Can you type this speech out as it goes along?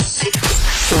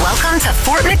Welcome to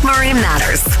Fort McMurray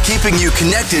Matters. Keeping you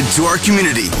connected to our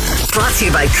community. Brought to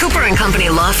you by Cooper & Company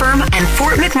Law Firm and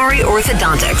Fort McMurray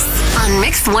Orthodontics on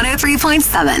Mix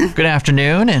 103.7. Good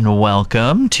afternoon and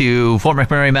welcome to Fort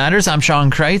McMurray Matters. I'm Sean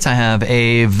Kreitz. I have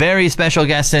a very special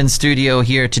guest in studio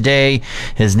here today.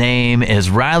 His name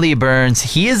is Riley Burns.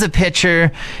 He is a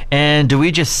pitcher. And do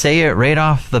we just say it right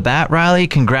off the bat, Riley?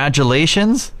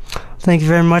 Congratulations. Thank you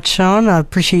very much, Sean. I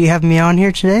appreciate you having me on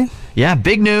here today. Yeah,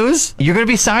 big news. You're going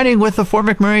to be signing with the Fort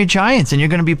McMurray Giants, and you're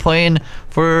going to be playing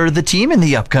for the team in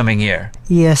the upcoming year.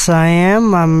 Yes, I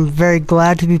am. I'm very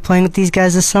glad to be playing with these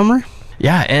guys this summer.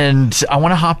 Yeah, and I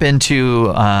want to hop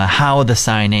into how the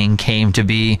signing came to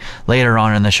be later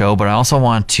on in the show, but I also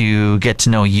want to get to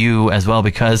know you as well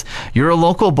because you're a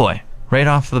local boy. Right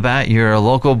off the bat, you're a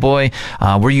local boy.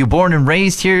 Were you born and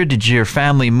raised here? Did your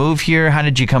family move here? How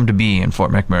did you come to be in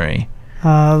Fort McMurray?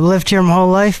 Lived here my whole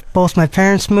life. Both my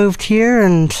parents moved here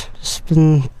and just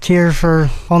been here for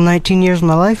all 19 years of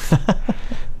my life.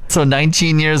 So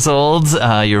 19 years old,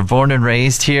 you're born and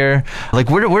raised here. Like,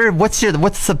 what's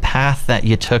the path that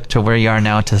you took to where you are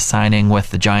now to signing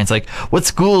with the Giants? Like, what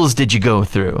schools did you go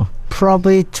through?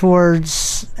 Probably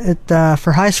towards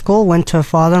for high school, went to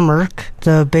Father Merck,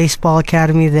 the baseball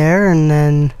academy there, and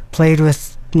then played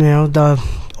with the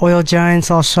Oil Giants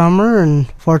all summer,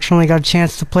 and fortunately got a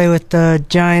chance to play with the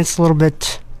Giants a little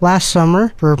bit last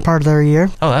summer for part of their year.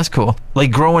 Oh, that's cool.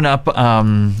 Like growing up,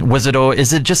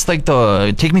 is it just like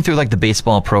take me through like the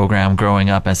baseball program growing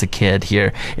up as a kid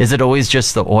here. Is it always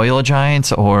just the Oil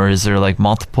Giants, or is there like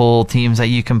multiple teams that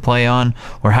you can play on,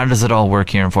 or how does it all work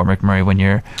here in Fort McMurray when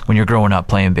you're growing up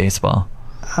playing baseball?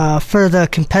 For the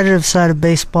competitive side of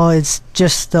baseball, it's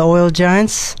just the Oil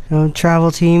Giants.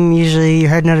 Travel team. Usually you're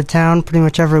heading out of town pretty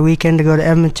much every weekend to go to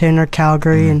Edmonton or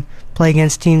Calgary and play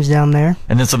against teams down there.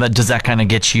 And then does that kind of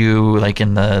get you like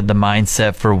in the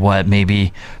mindset for what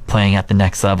maybe playing at the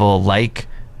next level like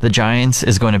the Giants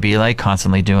is going to be like,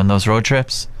 constantly doing those road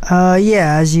trips?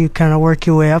 Yeah, as you kind of work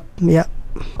your way up, yeah.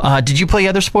 Did you play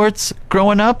other sports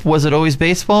growing up? Was it always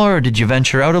baseball, or did you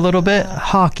venture out a little bit?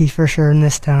 Hockey for sure in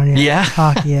this town, yeah. Yeah?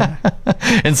 Hockey, yeah.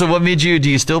 And so do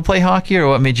you still play hockey, or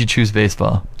what made you choose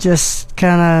baseball? Just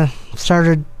kind of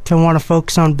started to want to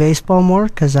focus on baseball more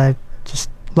because I just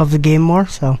love the game more,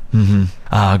 so.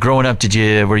 Mm-hmm. Growing up,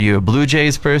 were you a Blue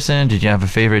Jays person? Did you have a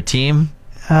favorite team?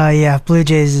 Yeah, Blue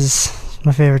Jays is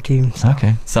my favorite team. So.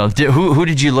 Okay. So who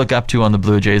did you look up to on the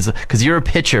Blue Jays? Because you're a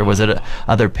pitcher. Was it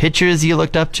other pitchers you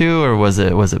looked up to, or was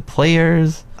it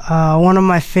players? One of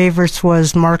my favorites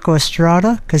was Marco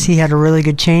Estrada because he had a really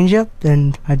good changeup,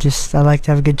 and I like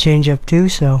to have a good changeup too.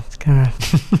 So it's kind of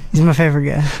he's my favorite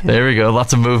guy. Yeah. There we go.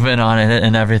 Lots of movement on it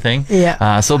and everything.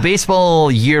 Yeah. So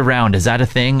baseball year round, is that a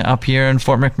thing up here in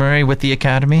Fort McMurray with the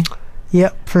academy?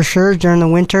 Yep, for sure. During the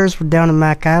winters, we're down in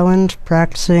Mac Island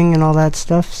practicing and all that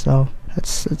stuff. So.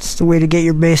 That's the way to get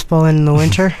your baseball in the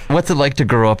winter. What's it like to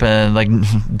grow up in like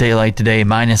daylight today,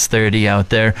 minus 30 out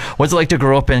there? What's it like to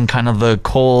grow up in kind of the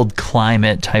cold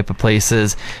climate type of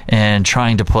places and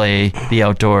trying to play the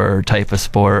outdoor type of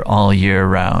sport all year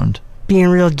round? Being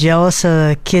real jealous of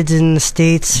the kids in the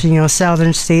States,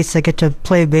 southern states that get to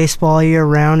play baseball all year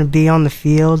round and be on the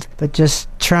field, but just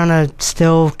trying to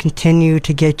still continue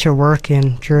to get your work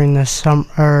in during the summer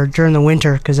or during the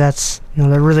winter, because that's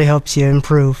that really helps you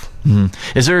improve.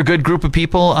 Mm-hmm. Is there a good group of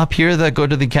people up here that go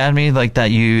to the academy like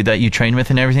that you train with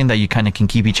and everything that you kind of can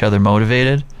keep each other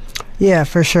motivated? Yeah,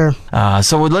 for sure.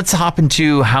 So let's hop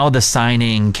into how the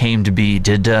signing came to be.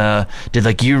 Did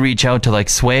like you reach out to like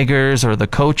Swaggers or the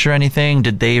coach or anything?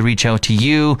 Did they reach out to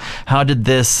you? How did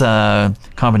this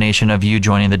combination of you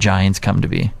joining the Giants come to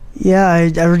be? Yeah,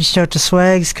 I reached out to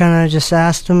Swags, kind of just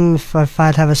asked him if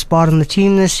I'd have a spot on the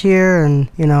team this year, and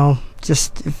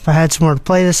just if I had somewhere to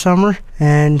play this summer.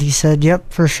 And he said,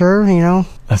 yep, for sure,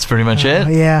 That's pretty much it?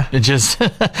 Yeah. It's just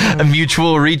a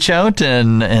mutual reach out,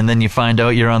 and then you find out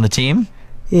you're on the team?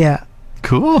 Yeah.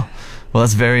 Cool. Well,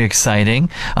 that's very exciting.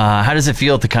 How does it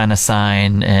feel to kind of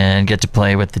sign and get to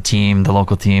play with the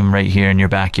local team right here in your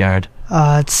backyard?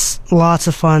 It's lots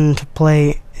of fun to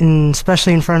play,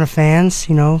 especially in front of fans,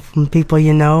 from people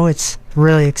it's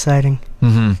really exciting.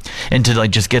 Mm-hmm. And to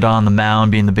just get on the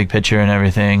mound, being the big pitcher and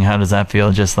everything, how does that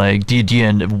feel? Just like, do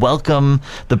you welcome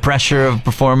the pressure of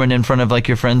performing in front of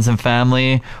your friends and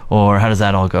family, or how does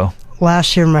that all go?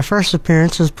 Last year, my first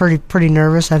appearance was pretty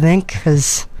nervous, I think,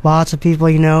 because lots of people,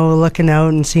 looking out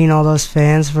and seeing all those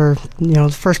fans for, the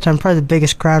first time, probably the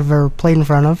biggest crowd I've ever played in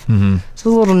front of. Mm-hmm.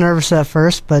 So a little nervous at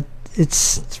first, but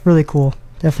it's really cool.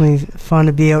 Definitely fun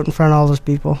to be out in front of all those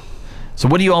people. So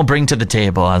what do you all bring to the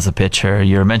table as a pitcher?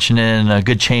 You're mentioning a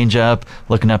good changeup,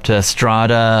 looking up to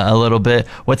Estrada a little bit.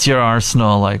 What's your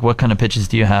arsenal like? What kind of pitches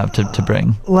do you have to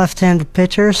bring? Left-handed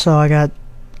pitcher, so I got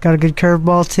a good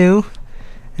curveball too,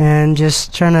 and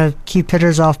just trying to keep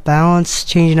hitters off balance,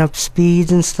 changing up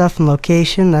speeds and stuff and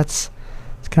location. That's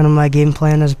kind of my game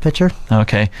plan as a pitcher.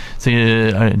 Okay. So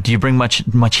do you bring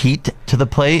much heat to the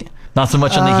plate? Not so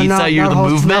much on the heat side, you're the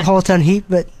movement? Not whole ton heat,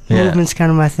 but movement's kind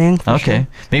of my thing. Okay. Sure.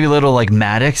 Maybe a little like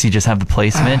Maddox, you just have the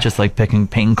placement, just like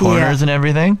paint corners and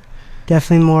everything?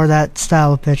 Definitely more that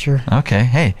style of pitcher. Okay.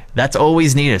 Hey, that's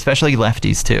always needed, especially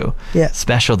lefties too. Yeah.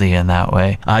 Specialty in that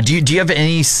way. Do you have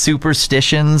any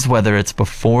superstitions, whether it's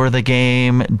before the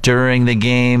game, during the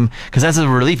game? Because as a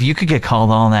relief, you could get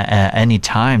called on at any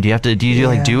time. Do you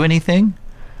like do anything?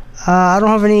 I don't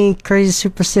have any crazy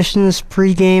superstitions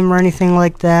pre-game or anything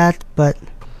like that, but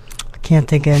I can't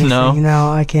think of anything. No,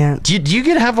 I can't. Do you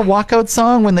get to have a walkout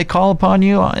song when they call upon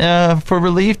you for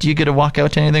relief? Do you get a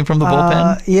walkout to anything from the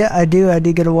bullpen? Yeah, I do. I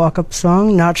do get a walk-up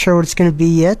song. Not sure what it's going to be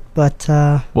yet, but...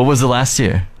 what was the last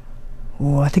year?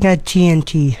 I think I had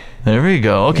TNT. There we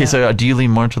go. Okay, so do you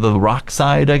lean more to the rock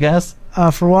side, I guess?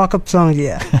 For walk-up songs,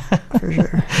 yeah, for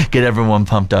sure. Get everyone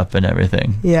pumped up and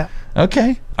everything. Yeah.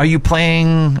 Okay. Are you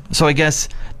playing... So I guess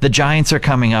the Giants are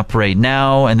coming up right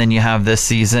now, and then you have this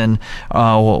season.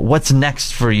 What's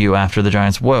next for you after the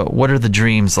Giants? What are the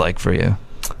dreams like for you?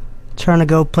 Trying to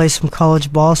go play some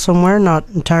college ball somewhere. Not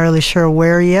entirely sure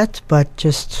where yet, but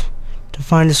just to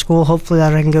find a school, hopefully,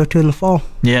 that I can go to in the fall.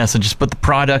 Yeah, so just put the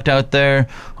product out there,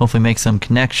 hopefully make some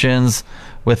connections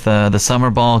with the summer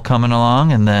ball coming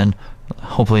along, and then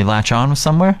hopefully latch on with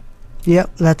somewhere.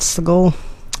 Yep, that's the goal.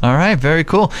 All right, very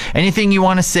cool. Anything you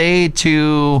want to say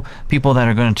to people that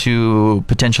are going to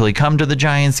potentially come to the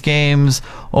Giants games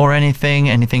or anything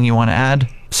you want to add?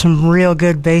 Some real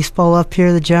good baseball up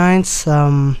here, the Giants.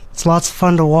 It's lots of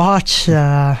fun to watch.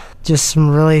 Just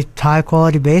some really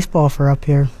high-quality baseball for up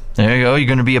here. There you go. You're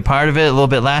going to be a part of it a little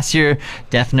bit last year,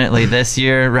 definitely this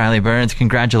year. Riley Burns,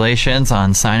 congratulations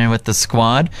on signing with the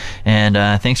squad, and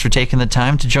thanks for taking the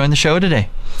time to join the show today.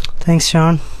 Thanks,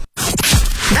 Sean.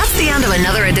 That's the end of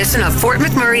another edition of Fort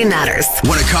McMurray Matters.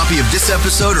 Want a copy of this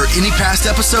episode or any past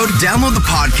episode? Download the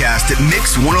podcast at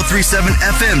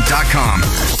mix1037fm.com.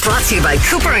 Brought to you by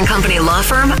Cooper & Company Law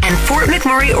Firm and Fort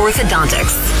McMurray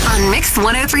Orthodontics on Mix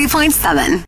 103.7.